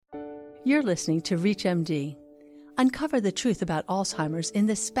You're listening to ReachMD. Uncover the truth about Alzheimer's in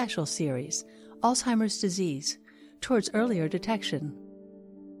this special series, Alzheimer's Disease, Towards Earlier Detection.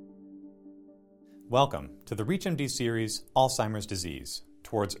 Welcome to the ReachMD series, Alzheimer's Disease,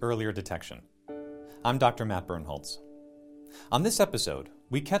 Towards Earlier Detection. I'm Dr. Matt Birnholz. On this episode,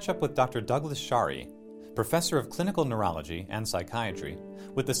 we catch up with Dr. Douglas Schary, Professor of Clinical Neurology and Psychiatry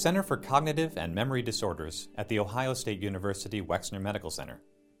with the Center for Cognitive and Memory Disorders at The Ohio State University Wexner Medical Center.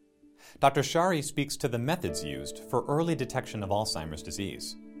 Dr. Schary speaks to the methods used for early detection of Alzheimer's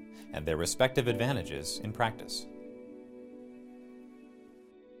disease and their respective advantages in practice.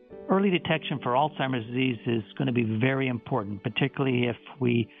 Early detection for Alzheimer's disease is going to be very important, particularly if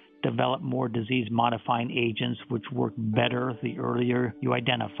we develop more disease-modifying agents which work better the earlier you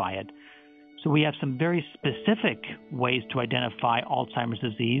identify it. So we have some very specific ways to identify Alzheimer's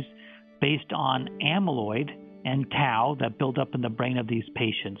disease based on amyloid and tau that build up in the brain of these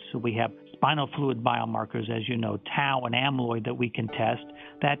patients. So we have spinal fluid biomarkers, as you know, tau and amyloid that we can test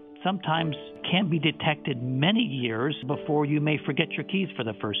that sometimes can be detected many years before you may forget your keys for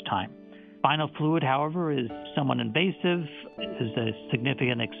the first time. Spinal fluid, however, is somewhat invasive, is a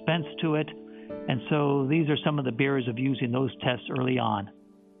significant expense to it, and so these are some of the barriers of using those tests early on.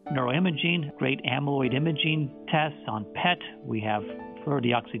 Neuroimaging, great amyloid imaging tests on PET. We have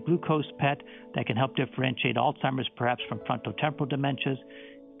fluorodeoxyglucose PET that can help differentiate Alzheimer's perhaps from frontotemporal dementias.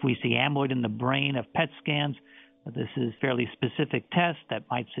 If we see amyloid in the brain of PET scans, this is a fairly specific test that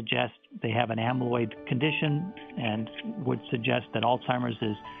might suggest they have an amyloid condition and would suggest that Alzheimer's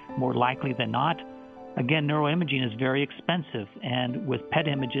is more likely than not. Again, neuroimaging is very expensive, and with PET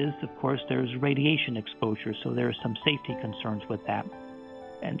images, of course, there's radiation exposure, so there are some safety concerns with that.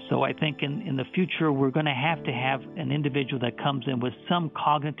 And so I think in the future, we're going to have an individual that comes in with some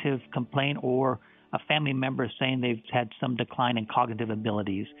cognitive complaint or a family member saying they've had some decline in cognitive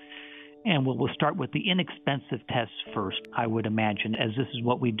abilities. And we'll start with the inexpensive tests first, I would imagine, as this is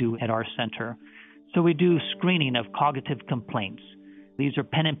what we do at our center. So we do screening of cognitive complaints. These are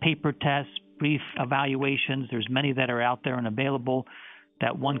pen and paper tests, brief evaluations. There's many that are out there and available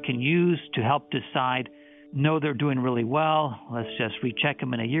that one can use to help decide, no, they're doing really well, let's just recheck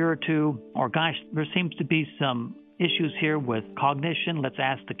them in a year or two. Or, gosh, there seems to be some issues here with cognition. Let's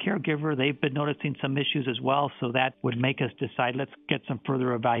ask the caregiver. They've been noticing some issues as well, so that would make us decide, let's get some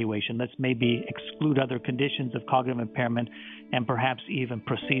further evaluation. Let's maybe exclude other conditions of cognitive impairment and perhaps even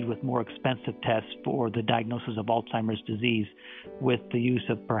proceed with more expensive tests for the diagnosis of Alzheimer's disease with the use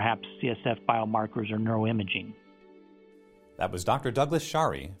of perhaps CSF biomarkers or neuroimaging. That was Dr. Douglas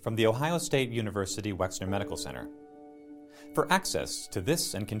Schary from The Ohio State University Wexner Medical Center. For access to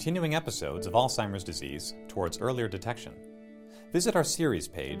this and continuing episodes of Alzheimer's disease towards earlier detection, visit our series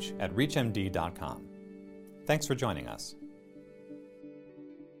page at reachmd.com. Thanks for joining us.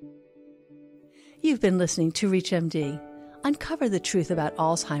 You've been listening to ReachMD. Uncover the truth about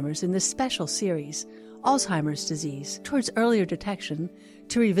Alzheimer's in this special series, Alzheimer's Disease Towards Earlier Detection.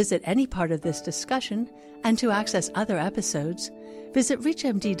 To revisit any part of this discussion and to access other episodes, visit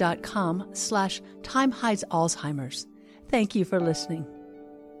reachmd.com/timehidesAlzheimer's. Thank you for listening.